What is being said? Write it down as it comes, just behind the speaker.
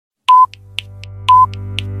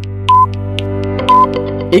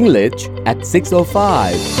English at 6:05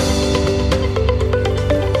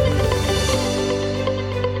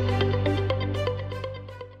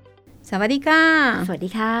สวัสดีค่ะ สวัสดี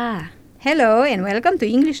ค่ะ Hello and welcome to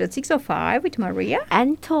English at 6:05 with Maria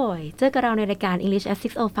and Toy เจอกับเราในรายการ English at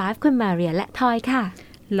 6:05 คุณมาเรียและทอยค่ะ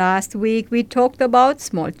Last week we talked about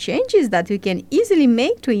small changes that you can easily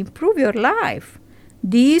make to improve your life.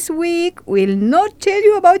 This week we'll not tell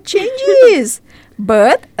you about changes,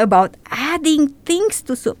 but about adding things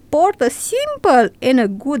to support a simple and a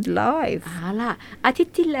good life. ล่ะอาทิต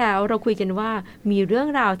ย์ที่แล้วเราคุยกันว่ามีเรื่อง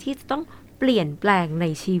ราวที่จะต้องเปลี่ยนแปลงใน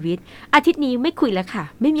ชีวิตอาทิตย์นี้ไม่คุยแล้วค่ะ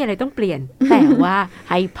ไม่มีอะไรต้องเปลี่ยน แต่ว่า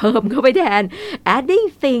ให้เพิ่มเข้าไปแทน adding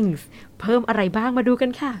things เพิ่มอะไรบ้างมาดูกั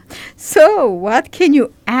นค่ะ So what can you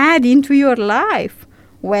add into your life?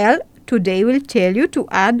 Well, today we'll tell you to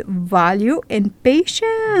add value and นะ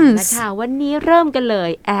patience. คะวันนี้เริ่มกันเลย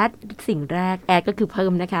add สิ่งแรก add ก็คือเพิ่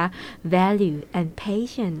มนะคะ value and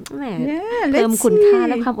patience แหม Yeah, เพิ่ม let's คุณค่า see.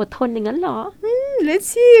 และความอดทนอย่างนั้นเหรอ Let's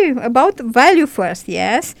see about value first,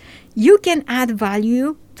 yes. You can add value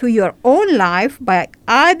to your own life by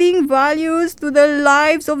adding values to the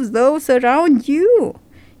lives of those around you.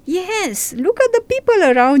 Yes, look at the people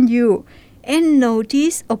around you and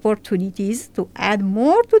notice opportunities to add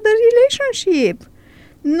more to the relationship.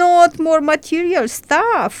 Not more material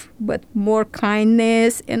stuff, but more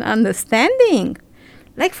kindness and understanding.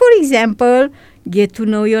 Like, for example, get to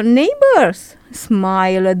know your neighbors,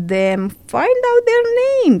 smile at them, find out their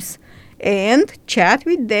names, and chat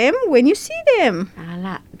with them when you see them.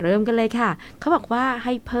 ล่ะเริ่มกันเลยค่ะเขาบอกว่าใ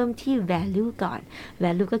ห้เพิ่มที่ value ก่อน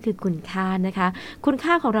value ก็คือคุณค่านะคะคุณ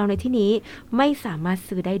ค่าของเราในที่นี้ไม่สามารถ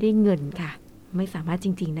ซื้อได้ด้วยเงินค่ะไม่สามารถจ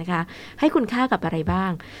ริงๆนะคะให้คุณค่ากับอะไรบ้า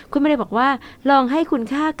งคุณไม่ได้บอกว่าลองให้คุณ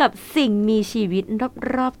ค่ากับสิ่งมีชีวิต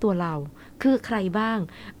รอบๆตัวเราคือใครบ้าง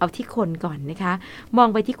เอาที่คนก่อนนะคะมอง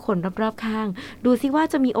ไปที่คนรอบๆข้างดูซิว่า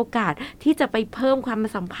จะมีโอกาสที่จะไปเพิ่มความ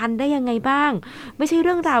สัมพันธ์ได้ยังไงบ้างไม่ใช่เ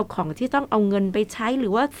รื่องราวของที่ต้องเอาเงินไปใช้หรื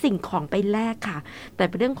อว่าสิ่งของไปแลกค่ะแต่เ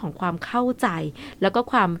ป็นเรื่องของความเข้าใจแล้วก็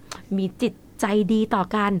ความมีจิตใจดีต่อ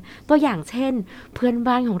กันตัวอย่างเช่นเพื่อน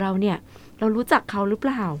บ้านของเราเนี่ยเรารู้จักเขาหรือเป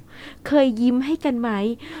ล่าเคยยิ้มให้กันไหม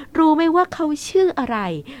รู้ไหมว่าเขาชื่ออะไร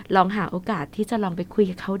ลองหาโอกาสที่จะลองไปคุย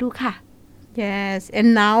กับเขาดูค่ะYes, and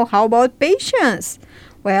now how about patience?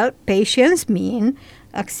 Well, patience means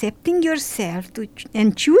accepting yourself and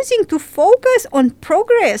choosing to focus on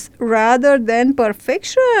progress rather than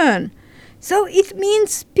perfection. So it means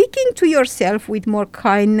speaking to yourself with more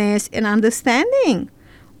kindness and understanding.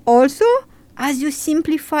 Also, as you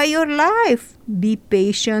simplify your life, be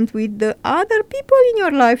patient with the other people in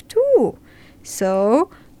your life too. So,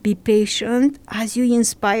 be patient as you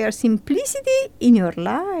inspire simplicity in your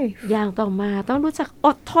life. อย่างต่อมาต้องรู้จักอ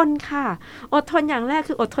ดทนค่ะอดทนอย่างแรก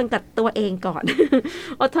คืออดทนกับตัวเองก่อน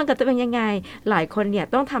อดทนกับตัวเองยังไงหลายคนเนี่ย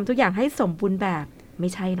ต้องทำทุกอย่างให้สมบูรณ์แบบไม่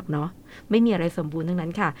ใช่หรอกเนาะไม่มีอะไรสมบูรณ์ทั้งนั้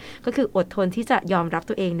นค่ะก็คืออดทนที่จะยอมรับ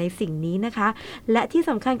ตัวเองในสิ่งนี้นะคะและที่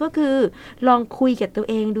สำคัญก็คือลองคุยกับตัว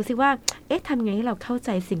เองดูซิว่าทำไงให้เราเข้าใจ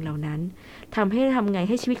สิ่งเหล่านั้นทำไงใ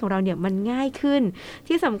ห้ชีวิตของเราเนี่ยมันง่ายขึ้น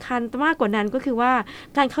ที่สำคัญมากกว่านั้นก็คือว่า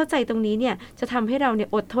การเข้าใจตรงนี้เนี่ยจะทำให้เราเนี่ย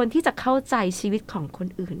อดทนที่จะเข้าใจชีวิตของคน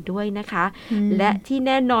อื่นด้วยนะคะและที่แ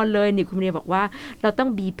น่นอนเลยนี่คุณเรียบอกว่าเราต้อง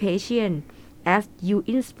be patient as you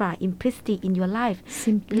inspire simplicity in your life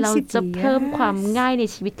เราจะเพิ่มความง่ายใน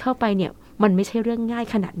ชีวิตเข้าไปเนี่ยมันไม่ใช่เรื่องง่าย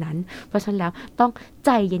ขนาดนั้นเพราะฉะนั้นแล้วต้องใจ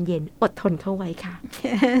เย็นๆอดทนเข้าไว้ค่ะ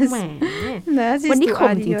Yes. แหม That is วันนี้ to คม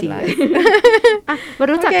add จ in your ริงๆเลย life. มา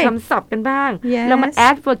รู้จัก Okay. คำศัพท์กันบ้าง Yes. เรามา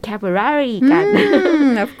add vocabulary กัน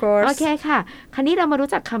Of course. โอเคค่ะคราวนี้เรามารู้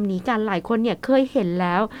จักคำนี้กันหลายคนเนี่ยเคยเห็นแ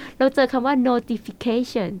ล้วเราเจอคำว่า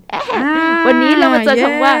notification วันนี้เรามาเจอค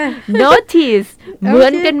ำว่า notice เหมือ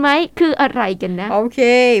นกันไหมคืออะไรกันนะ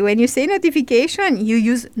Okay, when you say notification, you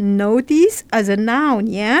use notice as a noun,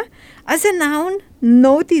 yeah? As a noun,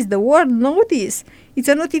 notice, the word notice. It's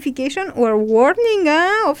a notification or warning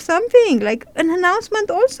of something, like an announcement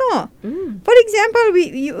also. For example,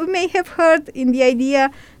 you may have heard in the idea,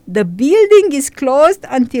 the building is closed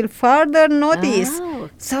until further notice. Oh.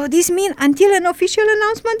 So this means until an official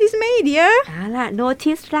announcement is made, yeah? ล่ะ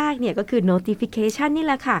notice แรกเนี่ยก็คือ notification นี่แ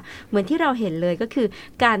หละค่ะเหมือนที่เราเห็นเลยก็คือ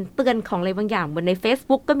การเตือนของอะไรบางอย่างบนใน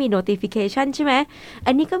Facebook ก็มี notification ใช่ไหม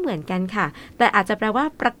อันนี้ก็เหมือนกันค่ะแต่อาจจะแปลว่า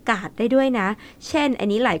ประกาศได้ด้วยนะเช่นอัน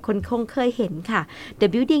นี้หลายคนคงเคยเห็นค่ะ the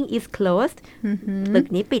building is closed ตึก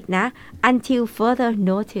นี้ปิดนะ until further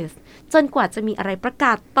notice จนกว่าจะมีอะไรประก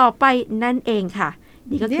าศต่อไปนั่นเองค่ะ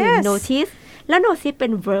นี่ก็คือ Yes. notice แล้ว notice เป็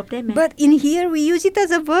น verb ได้ไหม But in here we use it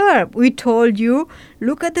as a verb. We told you,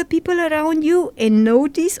 look at the people around you and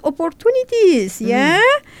notice opportunities, yeah?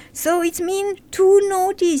 So it means to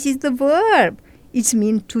notice is the verb. It's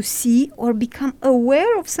mean to see or become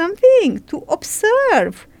aware of something, to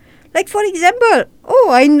observe. Like for example, oh,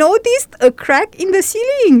 I noticed a crack in the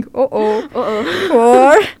ceiling.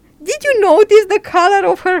 Or did you notice the color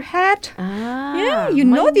of her hat? Yeah, you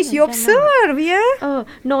notice, you observe, yeah.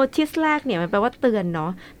 notice แรกเนี่ยมันแปลว่าเตือนเนา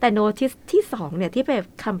ะแต่ notice ที่สองเนี่ยที่เ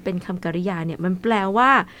ป็นคำกริยาเนี่ยมันแปลว่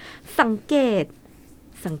าสังเกต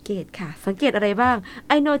ค่ะสังเกตอะไรบ้าง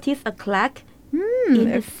I noticed a crack in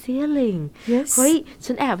the ceiling เฮ้ย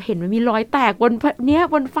ฉันแอบเห็นมันมีรอยแตกบน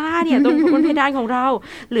ฝ้าเนี่ยตรงบนเพดานของเรา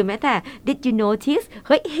หรือแม้แต่ did you notice เ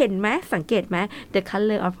ฮ้ยเห็นไหมสังเกตไหม the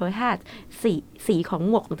color of her hat สีของ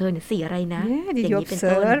หมวกของเธอเนี่ยสีอะไรนะ Did you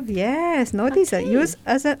observe? Yes, notice. Use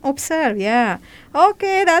as an observe. Yeah.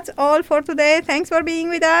 Okay, that's all for today. Thanks for being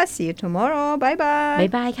with us. See you tomorrow. Bye bye.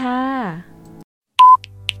 Bye bye ค่ะ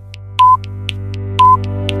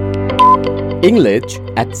English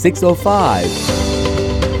at 6:05.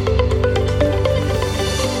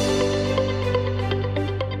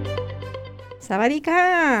 Sawadika.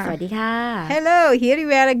 สวัสดีค่ะ Hello, here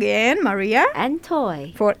we are again, Maria, and Toy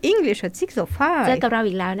for English at เจอ 6:05. กับเรา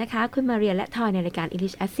อีกแล้วนะคะคุณมาเรียและทอยในรายการ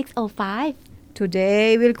English at 6:05 Today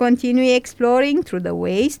we'll continue exploring through the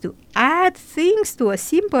ways to add things to a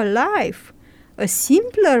simple life. A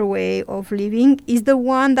simpler way of living is the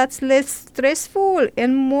one that's less stressful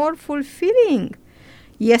and more fulfilling.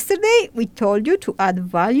 Yesterday we told you to add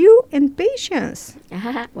value and patience.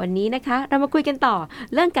 วันนี้นะคะเรามาคุยกันต่อ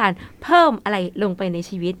เรื่องการเพิ่มอะไรลงไปใน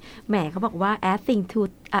ชีวิตแหมเขาบอกว่า adding to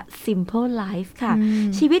a simple life ค่ะ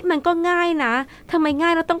ชีวิตมันก็ง่ายนะทำไมง่า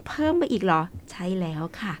ยเราต้องเพิ่มไปอีกเหรอใช่แล้ว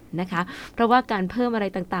ค่ะนะคะเพราะว่าการเพิ่มอะไร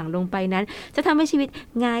ต่างๆลงไปนั้นจะทำให้ชีวิต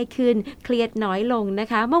ง่ายขึ้นเครียดน้อยลงนะ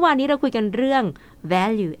คะเมื่อวานนี้เราคุยกันเรื่อง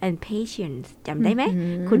value and patience จำได้ไหม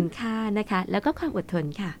คุณค่านะคะแล้วก็ความอดทน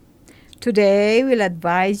ค่ะToday we'll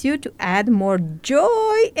advise you to add more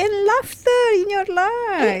joy and laughter in your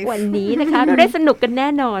life. วันนี้นะคะเราได้สนุกกันแน่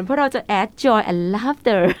นอนเพราะเราจะ add joy and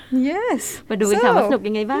laughter. Yes. มาดูกันค่ะว่าสนุก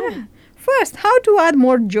ยังไงบ้าง First, how to add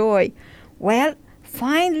more joy? Well,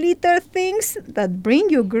 find little things that bring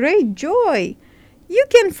you great joy. You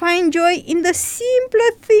can find joy in the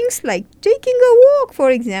simpler things like taking a walk, for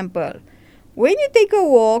example. When you take a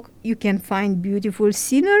walk, you can find beautiful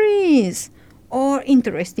sceneries.or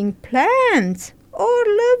interesting plants or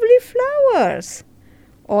lovely flowers.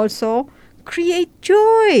 Also, create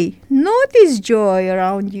joy. Notice joy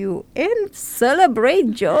around you and celebrate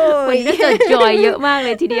joy. วันนี้เจอ joy เยอะมากเล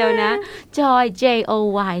ยทีเดียวนะ joy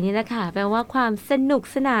J-O-Y นี่นะคะแปลว่าความสนุก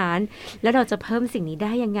สนานแล้วเราจะเพิ่มสิ่งนี้ไ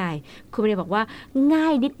ด้ยังไงคุณเรียบอกว่าง่า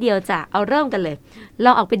ยนิดเดียวจ้ะเอาเริ่มกันเลยเร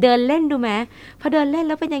าออกไปเดินเล่นดูไหมพอเดินเล่นแ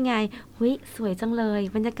ล้วเป็นยังไงสวยจังเลย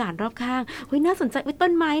บรรยากาศรอบข้างน่าสนใจต้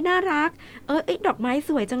นไม้น่ารักดอกไม้ส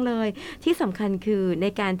วยจังเลยที่สำคัญคือใน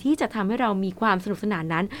การที่จะทำให้เรามีความสนุกสนาน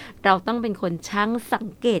นั้นเราต้องเป็นคนช่างสัง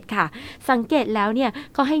เกตค่ะสังเกตแล้วเนี่ย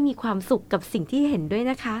ก็ให้มีความสุขกับสิ่งที่เห็นด้วย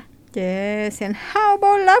นะคะ Yes, and how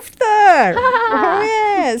about laughter? Oh,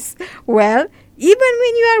 yes. Well, even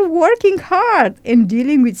when you are working hard and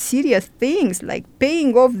dealing with serious things like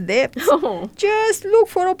paying off debts, just look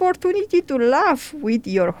for opportunity to laugh with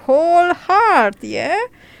your whole heart, yeah?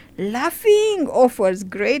 Laughing offers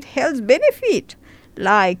great health benefit,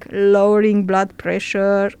 like lowering blood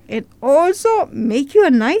pressure and also make you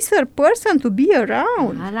a nicer person to be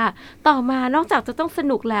around. ล่ะต่อมานอกจากจะต้องส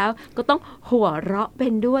นุกแล้วก็ต้องหัวเราะเป็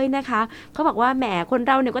นด้วยนะคะเขาบอกว่าแหมคนเ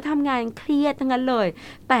ราเนี่ยก็ทำงานเครียดทั้งนั้นเลย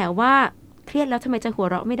แต่ว่าเครียดแล้วทำไมจะหัว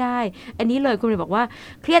เราะไม่ได้อันนี้เลยคุณมารีบอกว่า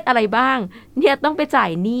เครียดอะไรบ้างเนี่ยต้องไปจ่าย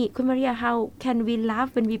หนี้คุณมารี how can we laugh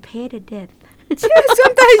when we pay the debt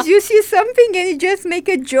Sometimes you see something and you just make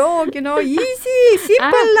a joke, easy,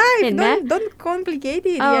 simple life. Don't complicate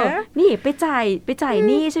it, yeah. นี่ไปจ่ายห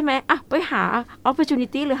นี้ใช่ไหมไปหา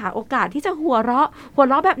opportunity หรือหาโอกาสที่จะหัวเราะ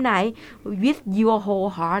แบบไหน with your whole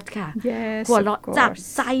heart ค่ะ Yes, หัวเราะจาก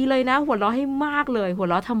ใจเลยนะหัวเราะให้มากเลยหัว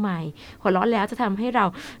เราะทำไมหัวเราะแล้วจะทำให้เรา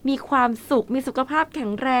มีความสุขมีสุขภาพแข็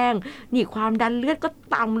งแรงนี่ความดันเลือดก็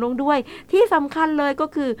ต่ำลงด้วยที่สำคัญเลยก็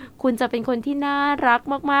คือคุณจะเป็นคนที่น่ารัก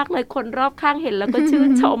มากๆเลยคนรอบข้างเห็นแล้วก็ชื่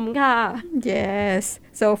นชมค่ะ Yes.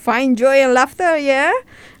 So find joy and laughter, yeah?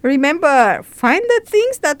 Remember, find the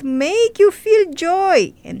things that make you feel joy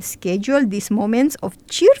and schedule these moments of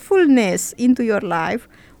cheerfulness into your life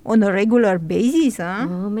on a regular basis, huh?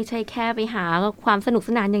 ไม่ใช่แค่ไปหาความสนุกส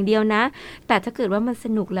นานอย่างเดียวนะแต่ถ้าเกิดว่ามันส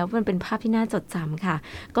นุกแล้วมันเป็นภาพที่น่าจดจำค่ะ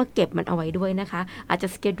ก็เก็บมันเอาไว้ด้วยนะคะอาจจะ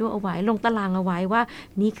schedule เอาไว้ลงตารางเอาไว้ว่า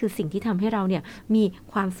นี่คือสิ่งที่ทำให้เราเนี่ยมี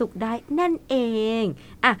ความสุขได้นั่นเอง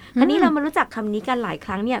คราวนี้เรามารู้จักคำนี้กันหลายค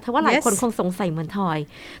รั้งเนี่ยถ้าว่าหลายคนคงสงสัยเหมือนทอย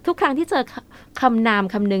ทุกครั้งที่เจอคำนาม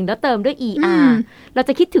คำหนึ่งแล้วเติมด้วย er เราจ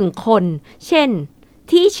ะคิดถึงคนเช่น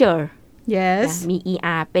teacher Yes. มี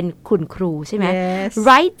er เป็นคุณครูใช่ไหม Yes.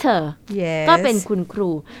 writer Yes. ก็เป็นคุณค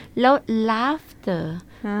รูแล้ว laughter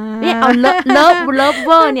Ah. เนี่ยเอา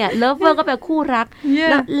lover เนี่ย lover ก็แปลคู่รัก Yeah.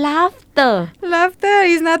 แล้ว laughter Laughter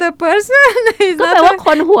is not a person. It's ก็ not แปลว่า a ค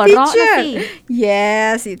นหัวเราะนะ teacher. สิ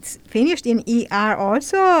Yes, it's finished in er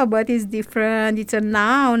also, but it's different. It's a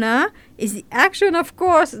noun. It's the action, of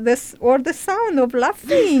course, or the sound of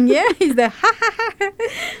laughing. Yeah, it's the ha ha ha.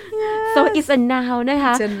 so it's a noun นะค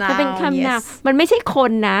ะ It's a มันเป็น noun, คำนาม yes. มันไม่ใช่ค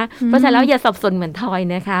นนะ เพราะฉะนั้นแล้วอย่าสับสนเหมือนทอย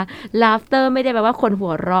นะคะ laughter ไม่ได้แปลว่าคนหั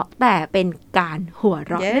วเราะแต่เป็นการหัว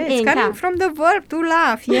เราะ Yeah, นั่นเอ it's งค่ะ coming from the verb to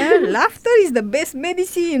laugh. Yeah, laughter is the best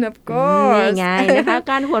medicine, of นี่ course. ไงนะคะ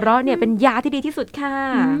การหัวเราะเนี่ยเป็นยาที่ดีที่สุดค่ะ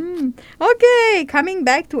Okay, coming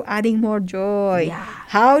back to adding more joy. Yeah.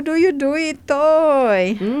 How do you do it, Toy?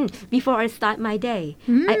 Before I start my day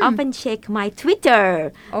I often check my Twitter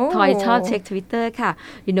ทอยชอบเช็ค Twitter ค่ะ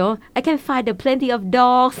you know I can find a plenty of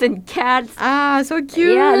dogs and cats Ah, so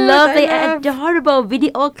cute. yeah I lovely and love. adorable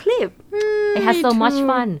video clip I had Me so much too.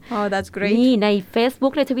 fun Oh, that's great. นี่ใน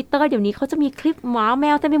Facebook ใน Twitter เดี๋ยวนี้เขาจะมีคลิปหมาแม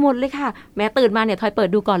วเต็มไปหมดเลยค่ะ แม้ตื่นมาเนี่ยทอยเปิด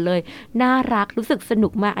ดูก่อนเลย น่ารักรู้สึกสนุ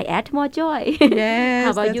กมาก I add more joy Yes,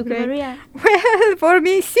 How about that's you great. Maria Well, for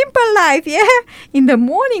me, simple life, yeah. In the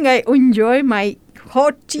morning, I enjoy my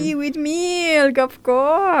hot tea with milk, of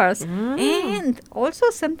course. And also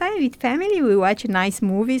sometimes with family, we watch nice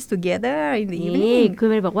movies together in the นี่ evening. คุณ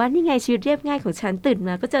เมย์บอกว่านี่ไงชีวิตเรียบง่ายของฉันตื่นม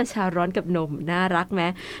าก็เจอชาร้อนกับนมน่ารักไหม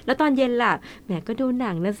แล้วตอนเย็นล่ะแหมก็ดูห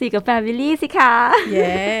นังนะสิกับแฟมิลี่สิคะ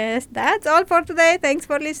Yes, that's all for today. Thanks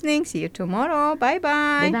for listening. See you tomorrow. Bye บ๊า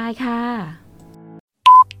ย bye. บายค่ะ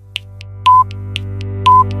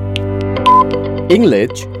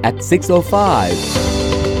English at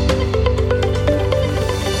 6:05.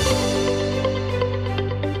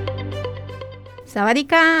 สวัสดี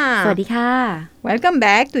ค่ะ สวัสดีค่ะ Welcome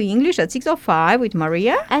back to English at 6:05 with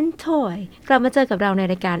Maria. and Toy กลับมาเจอกับเราใน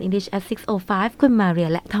รายการ English at 6:05 คุณมาเรีย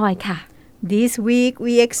และทอยค่ะ This week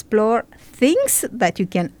we explore things that you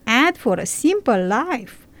can add for a simple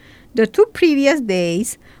life. The 2 previous days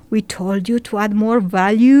we told you to add more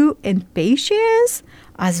value and patience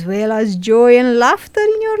as well as joy and laughter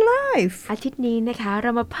in your life. อาทิตย์นี้นะคะเร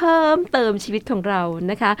ามาเพิ่มเติมชีวิตของเรา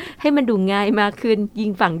นะคะให้มันดูง่ายมากขึ้นยิ่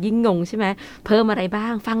งฟังยิ่งงงใช่ไหมเพิ่มอะไรบ้า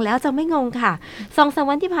งฟังแล้วจะไม่งงค่ะ2-3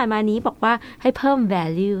 วันที่ผ่านมานี้บอกว่าให้เพิ่ม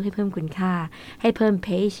value ให้เพิ่มคุณค่าให้เพิ่ม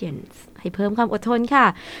patience ให้เพิ่มความอดทนค่ะ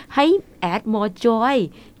ให้ add more joy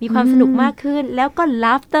มีความสนุกมากขึ้นแล้วก็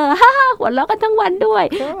laughter ฮ่าหัวเราะกันทั้งวันด้วย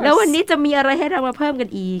แล้ววันนี้จะมีอะไรให้เรามาเพิ่มกัน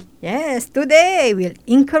อีก Yes, today we'll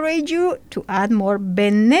encourage you to add more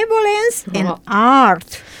benevolence and art.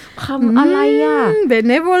 คำอะไรอ่ะ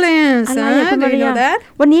Benevolence. อะไรอ่ะคุณ Do มา you เรีย know that?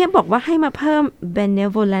 วันนี้บอกว่าให้มาเพิ่ม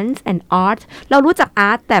benevolence and art เรารู้จัก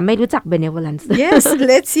art แต่ไม่รู้จัก benevolence Yes,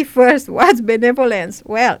 let's see first what's benevolence.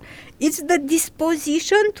 Well, it's the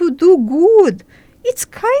disposition to do good. It's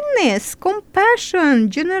kindness, compassion,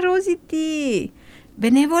 generosity.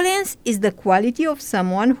 Benevolence is the quality of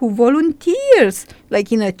someone who volunteers,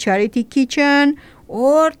 like in a charity kitchen,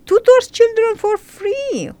 or tutors children for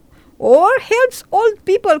free, or helps old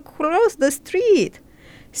people cross the street.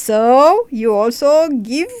 So you also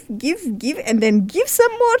give, and then give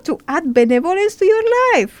some more to add benevolence to your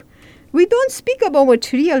life. We don't speak about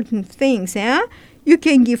material things, yeah? You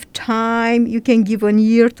can give time, you can give an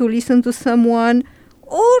ear to listen to someone,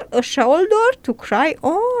 or a shoulder to cry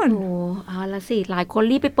on. โอ้เอาละสิหลายคน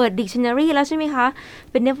รีบไปเปิด dictionary แล้วใช่ไหมคะ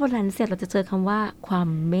benevolence เราจะเจอคำว่าความ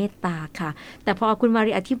เมตตาค่ะแต่พอคุณมา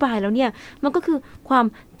รีอธิบายแล้วเนี่ยมันก็คือความ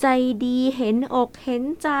ใจดีเห็นอกเห็น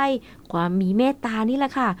ใจความมีเมตตานี่แหล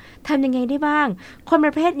ะค่ะทำยังไงได้บ้างคนป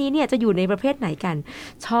ระเภทนี้เนี่ยจะอยู่ในประเภทไหนกัน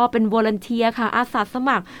ชอบเป็น volunteer ค่ะอาสาส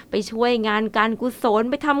มัครไปช่วยงานการกุศล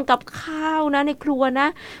ไปทำกับข้าวนะในครัวนะ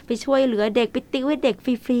ไปช่วยเหลือเด็กไปติวให้เด็ก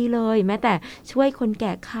ฟรีๆเลยแม้แต่ช่วยคนแ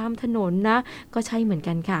ก่ข้ามถนนนะก็ใช่เหมือน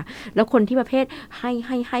กันค่ะแล้วคนที่ประเภทใ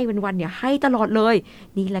ห้วันๆเนี่ยให้ตลอดเลย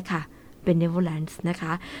นี่แหละค่ะbenevolence นะค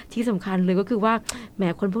ะที่สำคัญเลยก็คือว่าแหม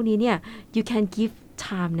คนพวกนี้เนี่ย you can give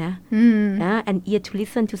time นะ and ear to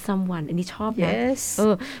listen to someone อันนี้ชอบนะ Yes.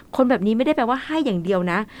 คนแบบนี้ไม่ได้แปลว่าให้อย่างเดียว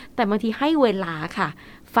นะแต่บางทีให้เวลาค่ะ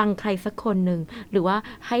ฟังใครสักคนหนึ่งหรือว่า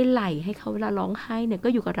ให้ไหลให้เขาเวลาร้องไห้เนี่ยก็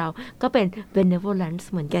อยู่กับเราก็เป็น benevolence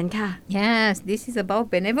เหมือนกันค่ะ Yes, this is about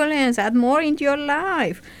benevolence. Add more into your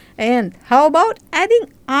life. And how about adding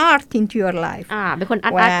art into your life? เป็นคนอา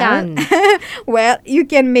ร์ตกัน Well, you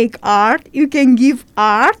can make art, you can give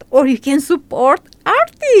art, or you can support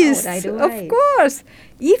artists. ได้ด้วย Of course.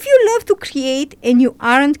 If you love to create and you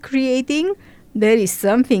aren't creating, there is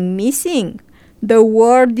something missing. The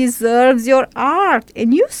world deserves your art, and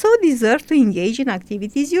you so deserve to engage in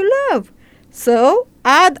activities you love. So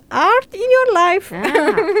add art in your life.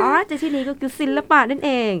 art ในที่นี้ก็คือศิลปะนั่นเ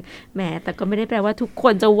องแหมแต่ก็ไม่ได้แปลว่าทุกค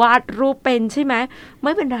นจะวาดรูปเป็นใช่ไหมไ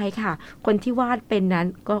ม่เป็นไรค่ะคนที่วาดเป็นนั้น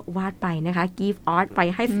ก็วาดไปนะคะ give art ไป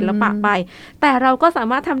ให้ศิลปะไปแต่เราก็สา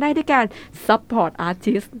มารถทำได้ด้วยการ support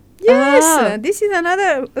artist Yes, this is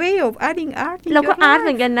another way of adding art in เราก็ your อาร์ต life. เห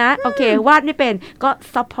มือนกันนะโอเควาดไม่เป็นก็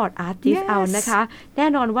support artist Yes. เอานะคะแน่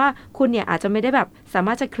นอนว่าคุณเนี่ยอาจจะไม่ได้แบบสาม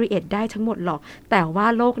ารถจะ create ได้ทั้งหมดหรอกแต่ว่า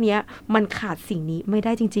โลกเนี้ยมันขาดสิ่งนี้ไม่ไ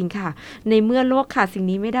ด้จริงๆค่ะในเมื่อโลกขาดสิ่ง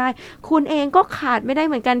นี้ไม่ได้คุณเองก็ขาดไม่ได้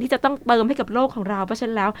เหมือนกันที่จะต้องเติมให้กับโลกของเราเพราะฉะ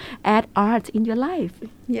นั้นแล้ว add art in your life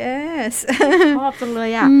Yes. ชอบจังเลย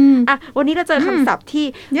อ่ะอ่ะวันนี้เราเจอคำศัพท์ที่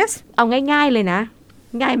Yes. เอาง่ายๆเลยนะ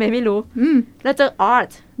ง่ายไหมไม่รู้เราเจอ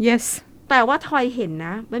art Yes. แต่ว่าทอยเห็นน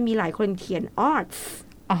ะมันมีหลายคนเขียน arts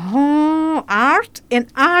Oh, art and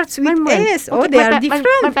arts มัน with เหมือน S. Oh, they are มัน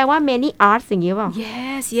different. แปลว่า many arts อย่างนี้เปล่า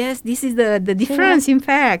Yes, yes. This is the difference. In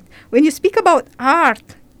fact, when you speak about art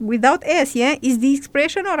without S, yeah, is the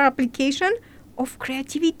expression or application of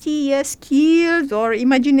creativity, yeah, skills or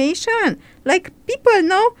imagination. Like people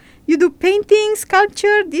now, you do painting,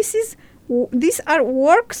 sculpture. These are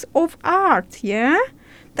works of art, yeah,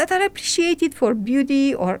 that are appreciated for beauty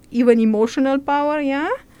or even emotional power,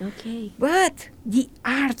 yeah. Okay. But the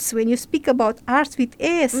arts, when you speak about arts with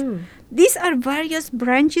S, these are various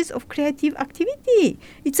branches of creative activity.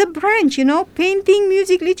 It's a branch, painting,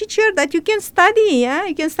 music, literature that you can study, yeah?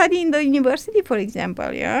 You can study in the university, for example,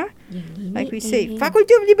 yeah? Like we say,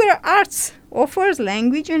 Faculty of Liberal Arts offers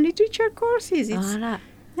language and literature courses. อ๋อ It's ล่ะ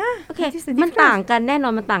yeah, โอเค that is the มัน difference. ต่างกันแน่นอ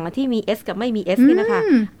นมันต่างกันที่มี S กับไม่มี S นี่นะคะ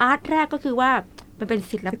อาร์ตแรกก็คือว่ามันเป็น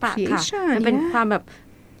ศิลปะค่ะ Creation มันเป็น yeah. ความแบบ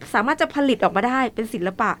สามารถจะผลิตออกมาได้เป็นศิล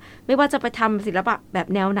ปะไม่ว่าจะไปทำศิลปะแบบ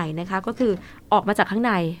แนวไหนนะคะก็คือออกมาจากข้างใ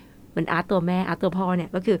นเหมือนอาร์ตตัวแม่อาร์ตตัวพ่อเนี่ย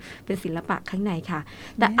ก็คือเป็นศิลปะข้างในค่ะ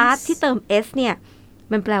แต่ Yes. อาร์ตที่เติม S เนี่ย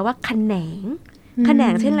มันแปลว่าแขนงแขน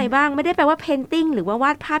งเช่นอะไรบ้างไม่ได้แปลว่า painting หรือว่าว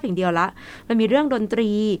าดภาพอย่างเดียวละมันมีเรื่องดนต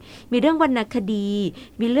รีมีเรื่องวรรณคดี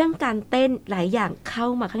มีเรื่องการเต้นหลายอย่างเข้า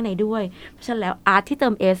มาข้างในด้วยเพราะฉะนั้นแล้วอาร์ตที่เติ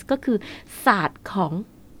ม S ก็คือศาสตร์ของ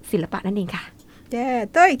ศิลปะนั่นเองค่ะYeah,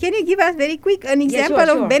 Toy, can you give us very quick an example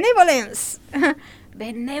sure. of benevolence?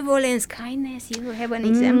 Benevolence, kindness, you have an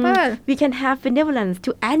example? We can have benevolence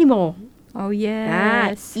to animal Oh,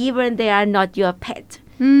 yes. even they are not your pet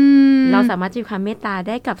Hmm. เราสามารถจะมีความเมตตาไ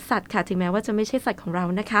ด้กับสัตว์ค่ะถึงแม้ว่าจะไม่ใช่สัตว์ของเรา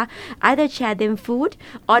นะคะ either share them food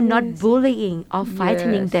or not bullying or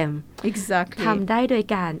frightening Yes. them Exactly. ทำได้โดย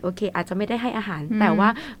การโอเคอาจจะไม่ได้ให้อาหาร แต่ว่า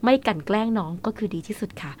ไม่กลั่นแกล้งน้องก็คือดีที่สุด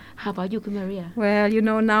ค่ะ How about you คุณ Maria Well,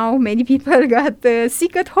 now many people got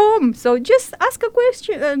sick at home. So just ask a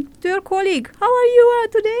question to your colleague. How are you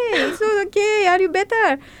today? So, okay, are you better?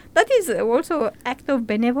 That is also act of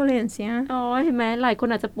benevolence, yeah? อ๋อเห็นไหมหลายคน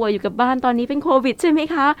อาจจะป่วยอยู่กับบ้านตอนนี้เป็นโควิดใช่ไหม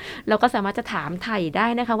คะเราก็สามารถจะถามไถ่ได้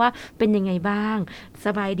นะคะว่าเป็นยังไงบ้างส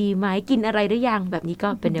บายดีไหมกินอะไรหรือยังแบบนี้ก็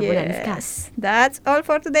benevolence ค่ะ Yes. That's all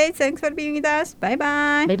for today. Thanks for being with us.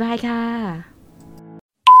 Bye-bye. บ๊ายบายค่ะ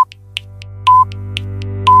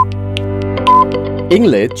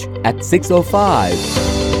English at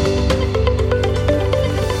 6:05.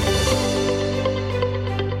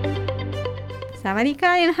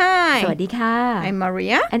 Sawadika and hi. สวัสดีค่ะ I'm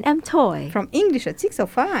Maria and I'm Toy from English at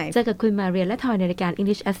 6:05. เจอกับคุณมาเรียและทอยในรายการ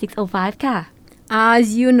English at 6:05 ค่ะ As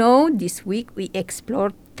you know, this week we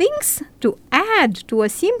explored things to add to a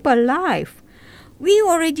simple life. We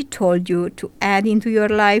already told you to add into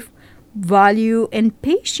your life value and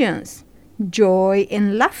patience, joy and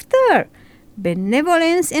laughter,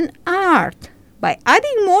 benevolence and art. By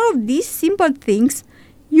adding more of these simple things,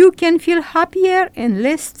 you can feel happier and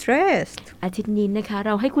less stressed. อาทิตย์นี้นะคะเ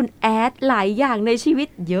ราให้คุณแอดหลายอย่างในชีวิต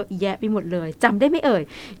เยอะแยะไปหมดเลยจำได้ไหมเอ่ย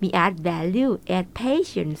มี add value add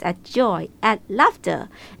patience add joy add laughter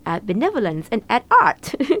add benevolence and add art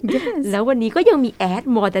Yes. แล้ววันนี้ก็ยังมี add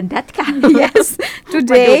more than that ค่ะ Yes,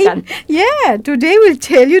 today, today we'll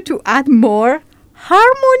tell you to add more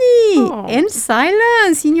harmony Oh. and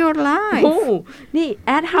silence in your life. โอ้นี่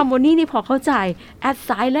add harmony นี่พอเข้าใจ add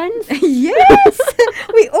silence Yes,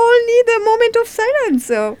 we all need a moment of silence.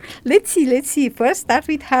 So let's see. First, start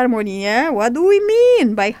with harmony. Yeah, what do we mean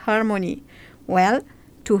by harmony? Well,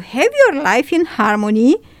 to have your life in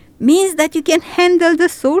harmony means that you can handle the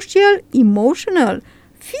social, emotional,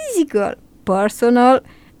 physical, personal,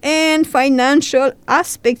 and financial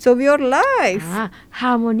aspects of your life.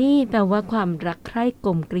 harmony แปลว่าความรักใคร่ก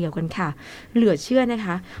ลมเกลียวกันค่ะ เหลือเชื่อนะค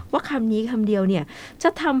ะ ว่าคำนี้คำเดียวเนี่ยจะ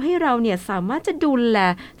ทำให้เราเนี่ยสามารถจะดูแล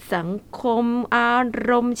สังคมอา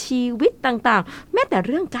รมณ์ชีวิตต่างๆ แม้แต่เ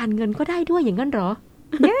รื่องการเงินก็ได้ด้วยอย่างนั้นเหรอ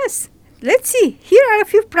Yes, let's see. Here are a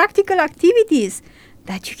few practical activities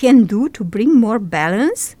that you can do to bring more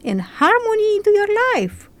balance and harmony into your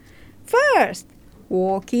life. First,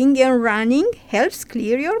 walking and running helps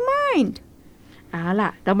clear your mind. ล่ะ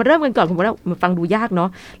เรามาเริ่มกันก่อนผมว่ามันฟังดูยากเนาะ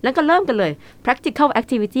แล้วก็เริ่มกันเลย practical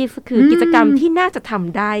activities ก็คือกิจกรรมที่น่าจะท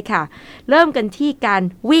ำได้ค่ะเริ่มกันที่การ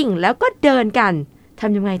วิ่งแล้วก็เดินกันท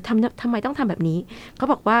ำยังไงทำไมต้องทำแบบนี้เขา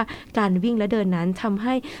บอกว่าการวิ่งและเดินนั้นทำใ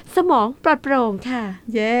ห้สมองปลอดโปร่งค่ะ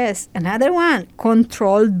Yes, another one,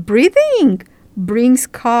 controlled breathing brings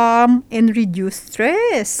calm and reduce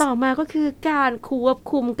stress. ต่อมาก็คือการควบ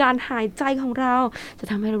คุมการหายใจของเราจะ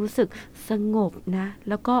ทำให้เรารู้สึกสงบนะ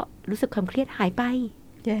แล้วก็รู้สึกความเครียดหายไป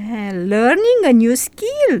Yeah, learning a new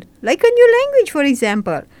skill, like a new language, for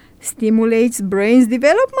example, stimulates brain's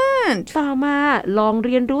development. ต่อมาลองเ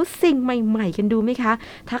รียนรู้สิ่งใหม่ๆกันดูไหมคะ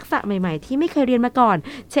ทักษะใหม่ๆที่ไม่เคยเรียนมาก่อน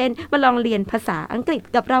เช่นมาลองเรียนภาษาอังกฤษ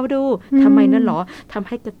กับเราดูทำไมนั่นหรอทำใ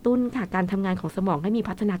ห้กระตุ้นค่ะการทำงานของสมองให้มี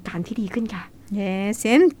พัฒนาการที่ดีขึ้นค่ะ Yes,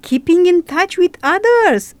 and keeping in touch with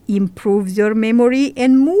others improves your memory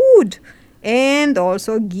and mood, and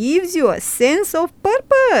also gives you a sense of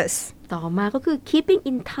purpose. ต่อมาก็คือ keeping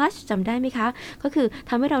in touch จำได้ไหมคะก็คือ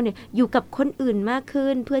ทำให้เราเนี่ยอยู่กับคนอื่นมากขึ้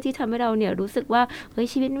นเพื่อที่ทำให้เราเนี่ยรู้สึกว่าเฮ้ย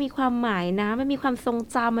ชีวิตมีความหมายนะมันมีความทรง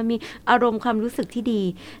จำมันมีอารมณ์ความรู้สึกที่ดี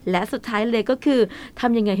และสุดท้ายเลยก็คือท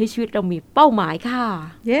ำยังไงให้ชีวิตเรามีเป้าหมายค่ะ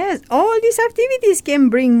Yes, all these activities can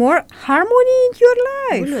bring more harmony into your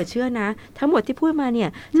life. เหลือเชื่อนะทั้งหมดที่พูดมาเนี่ย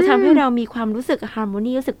จะทำให้เรามีความรู้สึก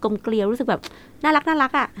harmony รู้สึกกลมเกลียวรู้สึกแบบน่ารั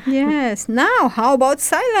กอ่ะ Yes, now how about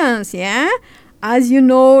silence, yeah?As you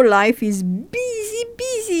know, life is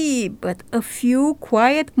busy, but a few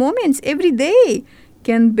quiet moments every day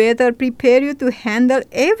can better prepare you to handle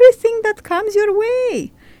everything that comes your way.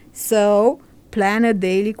 So, plan a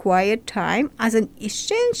daily quiet time as an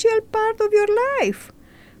essential part of your life.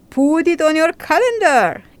 Put it on your calendar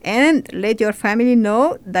and let your family know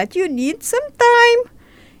that you need some time.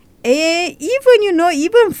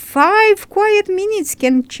 Even 5 quiet minutes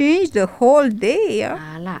can change the whole day.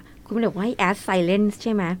 ล่ะคุณบอกว่าให้ add silence ใ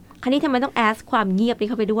ช่ไหมคราวนี้ทำไมต้อง add ความเงียบนี้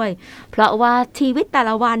เข้าไปด้วยเพราะว่าชีวิตแต่ล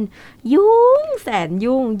ะวันยุ่งแสน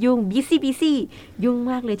ยุ่ง busy ยุ่ง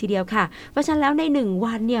มากเลยทีเดียวค่ะเพราะฉะนั้นแล้วใน1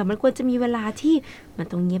วันเนี่ยมันควรจะมีเวลาที่มัน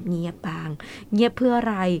ต้องเงียบบ้างเงียบเพื่ออะ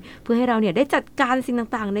ไรเพื่อให้เราเนี่ยได้จัดการสิ่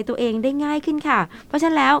งต่างๆในตัวเองได้ง่ายขึ้นค่ะเพราะฉะ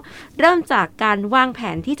นั้นแล้วเริ่มจากการวางแผ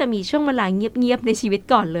นที่จะมีช่วงเวลาเงียบในชีวิต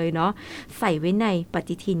ก่อนเลยเนาะใส่ไว้ในป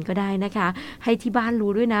ฏิทินก็ได้นะคะให้ที่บ้าน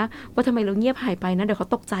รู้ด้วยนะว่าทำไมเราเงียบหายไปนะเดี๋ยวเขา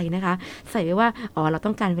ตกใจนะคะใส่ไว้ว่าเราต้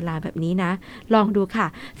องการเวลาแบบนี้นะลองดูค่ะ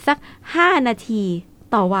สัก5นาที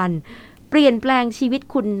ต่อวันเปลี่ยนแปลงชีวิต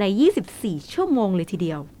คุณใน24ชั่วโมงเลยทีเ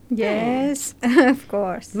ดียว Yes, of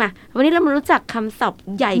course. มาวันนี้เรามารู้จักคำศัพท์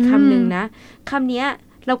ใหญ่คำหนึ่งนะคำนี้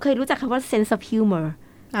เราเคยรู้จักคำว่า sense of humor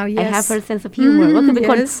Oh, yes. I have a sense of humor ก็คือเป็น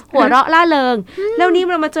คนหัวเราะล่าเริงแล้วนี้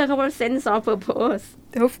เรามาเจอคำว่า sense of purpose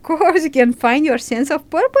Of course, you can find your sense of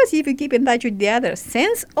purpose if you keep in touch with the others.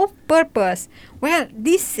 Sense of purpose. Well,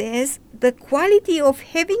 this says the quality of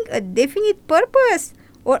having a definite purpose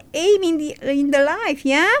or aim in the life,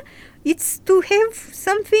 yeah? It's to have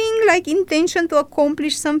something like intention to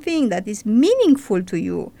accomplish something that is meaningful to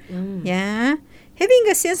you, yeah? Having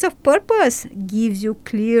a sense of purpose gives you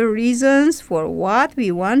clear reasons for what we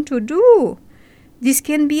want to do. This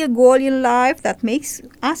can be a goal in life that makes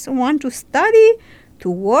us want to study, to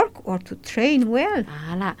work or to train well.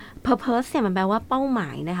 ล่ะ purpose เนี่ยมันแปลว่าเป้าหมา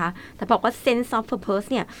ยนะคะแต่บอกว่า sense of purpose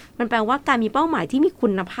เนี่ยมันแปลว่าการมีเป้าหมายที่มีคุ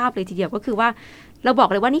ณภาพเลยทีเดียวก็คือว่าเราบอก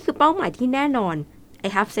เลยว่านี่คือเป้าหมายที่แน่นอน I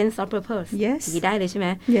have sense of purpose Yes อย่างนี้ได้เลยใช่ไหม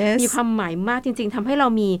Yes มีความหมายมากจริงๆทำให้เรา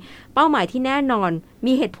มีเป้าหมายที่แน่นอน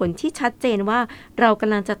มีเหตุผลที่ชัดเจนว่าเราก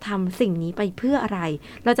ำลังจะทำสิ่งนี้ไปเพื่ออะไร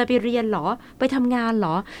เราจะไปเรียนหรอไปทำงานหร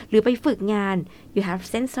อหรือไปฝึกงาน You have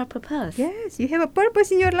sense of purpose Yes, you have a purpose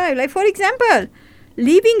in your life. Like for example,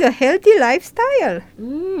 living a healthy lifestyle.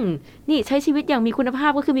 นี่ใช้ชีวิตอย่างมีคุณภา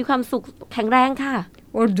พก็คือมีความสุขแข็งแรงค่ะ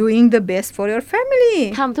Or doing the best for your family.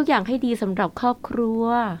 ทำทุกอย่างให้ดีสำหรับครอบครัว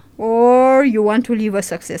Or you want to live a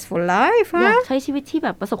successful life, อยาก huh? ใช้ชีวิตที่แบ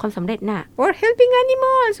บประสบความสำเร็จน่ะ Or helping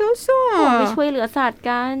animals ไป also. ช่วยเหลือสัตว์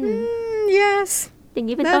กัน Yes, อย่าง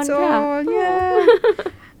นี้เป็นต้น that's ค่ะ all. Yeah.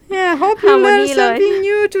 Yeah, hope you learned Harmonyเลย something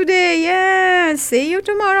new today. Yeah, see you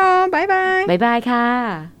tomorrow. Bye bye. บ๊ายบายค่ะ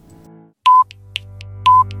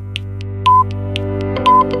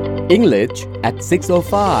English at 6:05.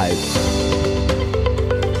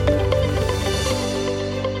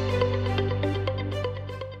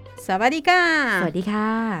 สวัสดีค่ะ สวัสดีค่ะ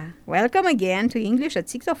Welcome again to English at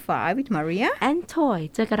 6:05 with Maria. and Toy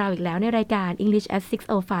เจอกับเราอีกแล้วในรายการ English at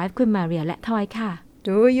 6:05 คุณมาเรียและทอยค่ะ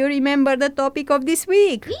Do you remember the topic of this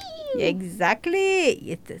week? Exactly.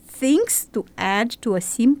 It's things to add to a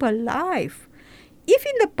simple life. If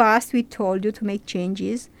in the past we told you to make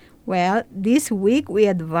changes, Well, this week we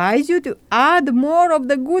advise you to add more of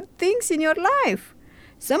the good things in your life.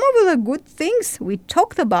 Some of the good things we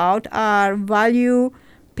talked about are value,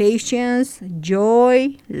 patience,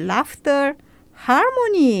 joy, laughter,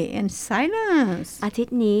 harmony, and silence. อาทิต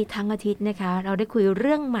ย์นี้ทั้งอาทิตย์นะคะเราได้คุยเ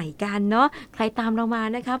รื่องใหม่กันเนาะใครตามเรามา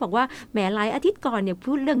นะคะบอกว่าแหมหลายอาทิตย์ก่อนเนี่ย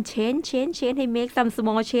พูดเรื่อง change ให้ make some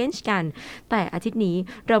small change กันแต่อาทิตย์นี้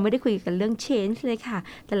เราไม่ได้คุยกันเรื่อง change เลยค่ะ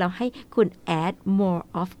แต่เราให้คุณ add more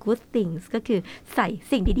of good things ก็คือใส่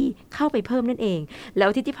สิ่งดีๆเข้าไปเพิ่มนั่นเองแล้ว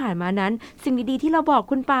อาทิตย์ที่ผ่านมานั้นสิ่งดีๆที่เราบอก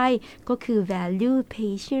คุณไปก็คือ value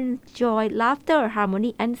patience joy laughter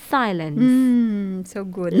harmony and silence So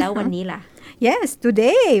good. แล้ววันนี้ล่ะYes,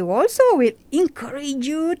 today also will encourage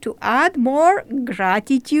you to add more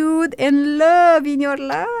gratitude and love in your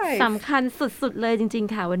life. สำคัญสุดๆเลยจริง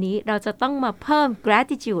ๆค่ะวันนี้เราจะต้องมาเพิ่ม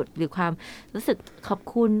gratitude หรือความรู้สึกขอบ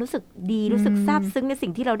คุณรู้สึกดีรู้สึกซาบซึ้งในสิ่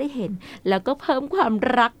งที่เราได้เห็นแล้วก็เพิ่มความ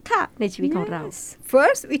รักค่ะในชีวิตของเรา Yes.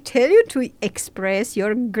 First, we tell you to express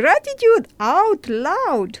your gratitude out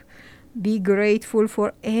loud. Be grateful for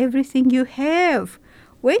everything you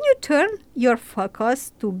have.When you turn your focus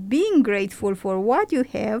to being grateful for what you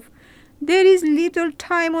have, there is little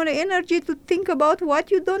time or energy to think about what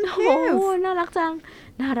you don't โอ้ have. น่ารักจัง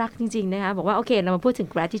น่ารักจริงๆนะคะบอกว่าโอเคเรามาพูดถึง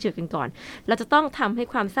gratitude กันก่อนเราจะต้องทำให้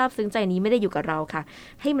ความซาบซึ้งใจนี้ไม่ได้อยู่กับเราค่ะ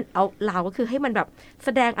ให้มันเอาเราก็คือให้มันแบบแส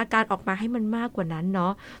ดงอาการออกมาให้มันมากกว่านั้นเนา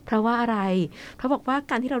ะเพราะว่าอะไรเพราะบอกว่า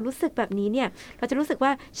การที่เรารู้สึกแบบนี้เนี่ยเราจะรู้สึกว่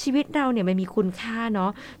าชีวิตเราเนี่ยมันมีคุณค่าเนา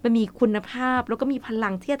ะมันมีคุณภาพแล้วก็มีพลั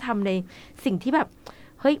งที่จะทำในสิ่งที่แบบ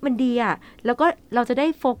เฮ้ยมันดีอ่ะแล้วก็เราจะได้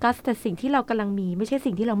โฟกัสแต่สิ่งที่เรากำลังมีไม่ใช่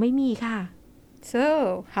สิ่งที่เราไม่มีค่ะ So,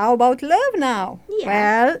 how about love now? Yeah.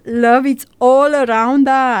 Well, love is all around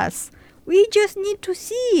us. We just need to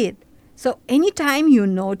see it. So, anytime you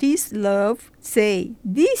notice love, say,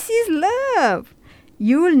 "This is love."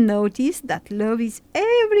 You will notice that love is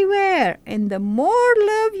everywhere, and the more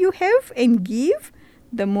love you have and give,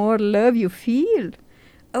 the more love you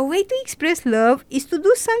feel.A way to express love is to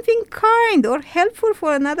do something kind or helpful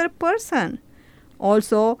for another person.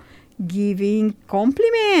 Also, giving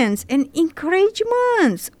compliments and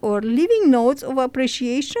encouragements or leaving notes of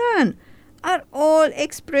appreciation are all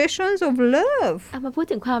expressions of love. เอามาพูด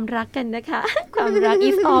ถึงความรักกันนะคะ ความรัก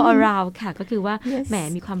is all around ค่ะก็คือว่า Yes. แหม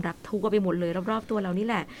มีความรักทั่วไปหมดเลยรอบๆตัวเรานี่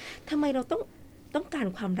แหละทำไมเราต้องการ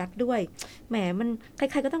ความรักด้วยแหมมันใค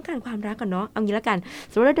รๆก็ต้องการความรักกันเนาะเอางี้ละกัน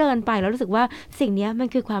สมมติเราเดินไปแล้วรู้สึกว่าสิ่งนี้มัน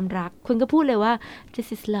คือความรักคุณก็พูดเลยว่า this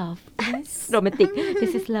is love romantic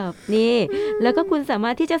this is love นี่แล้วก็คุณสามา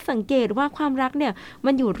รถที่จะสังเกตว่าความรักเนี่ย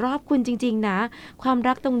มันอยู่รอบคุณจริงๆนะความ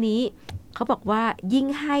รักตรงนี้เขาบอกว่ายิ่ง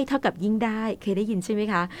ให้เท่ากับยิ่งได้เคยได้ยินใช่ไหม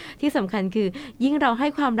คะที่สำคัญคือยิ่งเราให้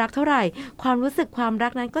ความรักเท่าไหร่ความรู้สึกความรั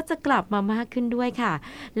กนั้นก็จะกลับมามากขึ้นด้วยค่ะ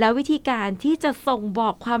แล้ววิธีการที่จะส่งบอ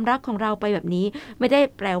กความรักของเราไปแบบนี้ไม่ได้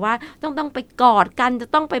แปลว่าต้องไปกอดกันจะ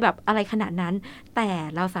ต้องไปแบบอะไรขนาดนั้นแต่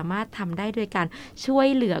เราสามารถทำได้โดยการช่วย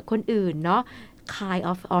เหลือคนอื่นเนาะkind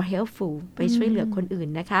of or helpful ไปช่วยเหลือคนอื่น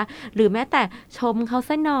นะคะหรือแม้แต่ชมเขา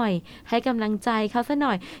ซะหน่อยให้กำลังใจเขาซะห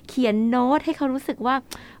น่อยเขียนโน้ตให้เขารู้สึกว่า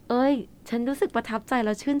เอ้ยฉันรู้สึกประทับใจแ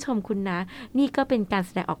ล้วชื่นชมคุณนะนี่ก็เป็นการแ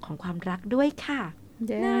สดงออกของความรักด้วยค่ะ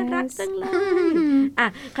Yes. น่ารักจังเลยอ่ะ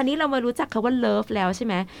คราวนี้เรามารู้จักคำว่า love แล้วใช่ไ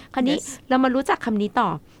หมคราวนี้ Yes. เรามารู้จักคำนี้ต่อ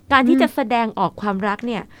การที่จะแสดงออกความรัก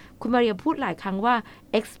เนี่ยคุณมาเรียพูดหลายครั้งว่า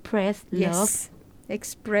express love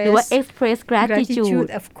Yes.Express หรือว่า express gratitude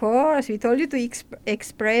Of course, we told you to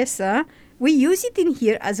express. We use it in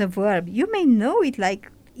here as a verb. You may know it like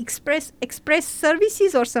express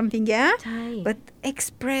services or something, yeah? ใช่ But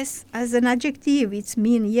express as an adjective, it's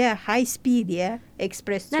mean, high speed,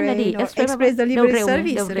 express นั่นน่ะดิ train or express express delivery เร็วๆ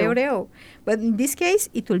service, เร็วๆ เร็วๆ But in this case,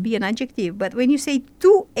 it will be an adjective. But when you say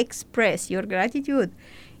to express your gratitude,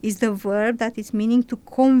 is the verb that is meaning to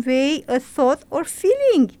convey a thought or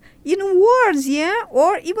feeling in words,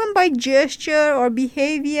 or even by gesture or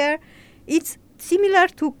behavior. It's similar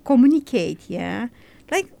to communicate,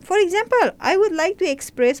 Like, for example, I would like to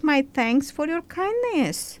express my thanks for your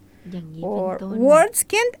kindness. อย่างนี้เป็น Or ต้น words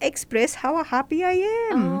can't express how happy I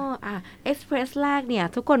อ๋อ am. express แรกเนี่ย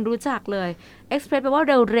ทุกคนรู้จักเลย express แปลว่า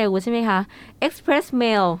เร็วๆใช่ไหมคะ express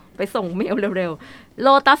mail ไปส่งเมลเร็วๆ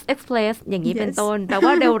Lotus Express อย่างนี้ Yes. เป็นต้นแปลว่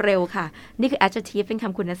าเร็วๆค่ะนี่คือ adjective เป็นค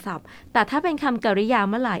ำคุณศัพท์แต่ถ้าเป็นคำกริยา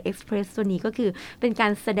เมื่อไหร่ express ตัวนี้ก็คือเป็นกา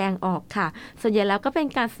รแสดงออกค่ะส่วนใหญ่แล้วก็เป็น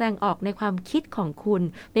การแสดงออกในความคิดของคุณ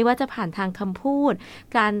ไม่ว่าจะผ่านทางคำพูด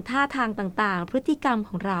การท่าทางต่างๆพฤติกรรมข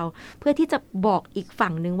องเราเพื่อที่จะบอกอีกฝั่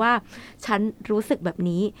งหนึ่งว่าฉันรู้สึกแบบ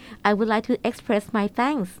นี้ I would like to express my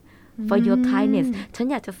thanks for your kindness ฉัน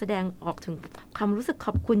อยากจะแสดงออกถึงความรู้สึกข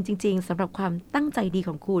อบคุณจริงๆสำหรับความตั้งใจดีข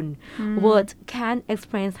องคุณ words can't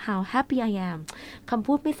express how happy I am คำ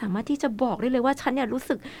พูดไม่สามารถที่จะบอกได้เลยว่าฉันเนี่ยรู้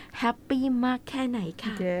สึกแฮปปี้มากแค่ไหน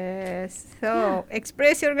ค่ะ Yes. So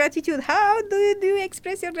express your gratitude. How do you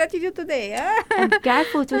express your gratitude today? I'm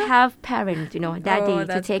grateful to have parents, daddy to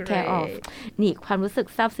that's take care of. great. นี่ความรู้สึก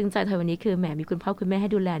ซาบซึ้งใจเธอวันนี้คือแหมมีคุณพ่อคุณแม่ให้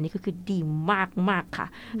ดูแลนี่ก็คือดีมากๆค่ะ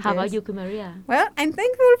How about you คุณ Maria? Well, I'm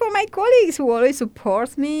thankful for my colleagues who always support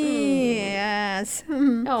me. Yes.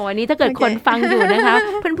 วันนี้ถ้าเกิดคนฟังอยู่นะคะ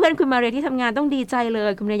เพื่อนๆคุณมาเรียที่ทำงานต้องดีใจเลย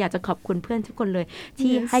คุณมาเรียอยากจะขอบคุณเพื่อนทุกคนเลย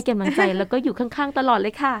ที่ให้กำลังใจแล้วก็อยู่ข้างๆตลอดเล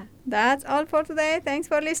ยค่ะ That's all for today. Thanks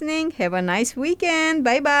for listening. Have a nice weekend.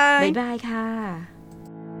 Bye-bye. บ๊ายบายค่ะ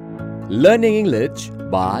Learning English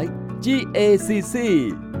by GACC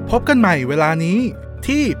พบกันใหม่เวลานี้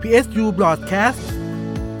ที่ PSU Broadcast